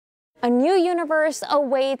A new universe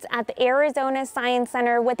awaits at the Arizona Science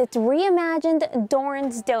Center with its reimagined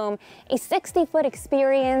Dorrance Dome, a 60-foot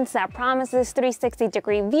experience that promises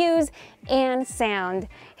 360-degree views and sound.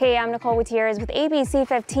 Hey, I'm Nicole Gutierrez with ABC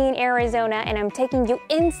 15 Arizona, and I'm taking you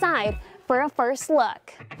inside for a first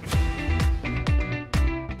look.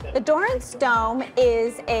 The Dorrance Dome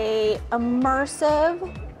is an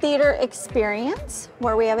immersive theater experience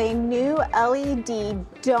where we have a new LED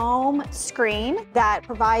dome screen that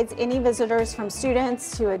provides any visitors, from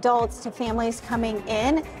students to adults to families coming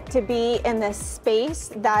in, to be in this space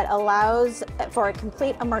that allows for a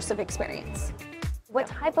complete immersive experience. What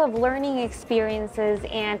type of learning experiences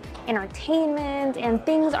and entertainment and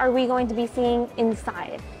things are we going to be seeing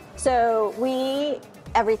inside? So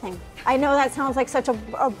everything. I know that sounds like such a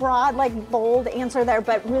broad, bold answer there,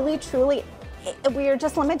 but really, truly, we are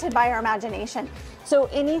just limited by our imagination. So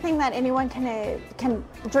anything that anyone can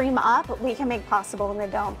dream up, we can make possible in the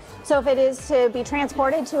dome. So if it is to be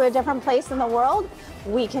transported to a different place in the world,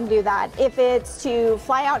 we can do that. If it's to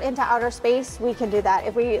fly out into outer space, we can do that.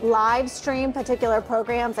 If we live stream particular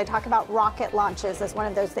programs, I talk about rocket launches as one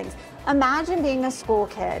of those things. Imagine being a school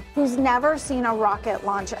kid who's never seen a rocket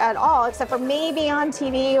launch at all, except for maybe on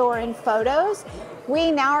TV or in photos.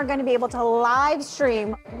 We now are going to be able to live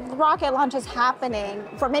stream rocket launches happening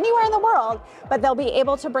from anywhere in the world, but they'll be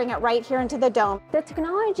able to bring it right here into the dome. The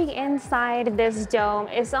technology inside this dome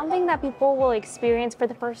is something that people will experience for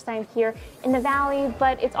the first time here in the Valley,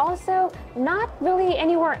 but it's also not really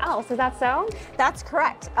anywhere else. Is that so? That's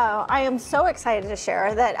correct. I am so excited to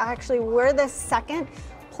share that actually we're the second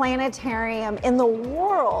planetarium in the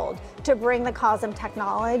world to bring the COSM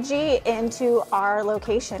technology into our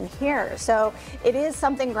location here. So it is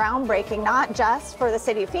something groundbreaking, not just for the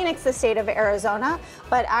city of Phoenix, the state of Arizona,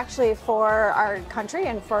 but actually for our country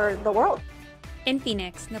and for the world. In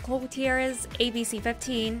Phoenix, Nicole Gutierrez, ABC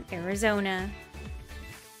 15, Arizona.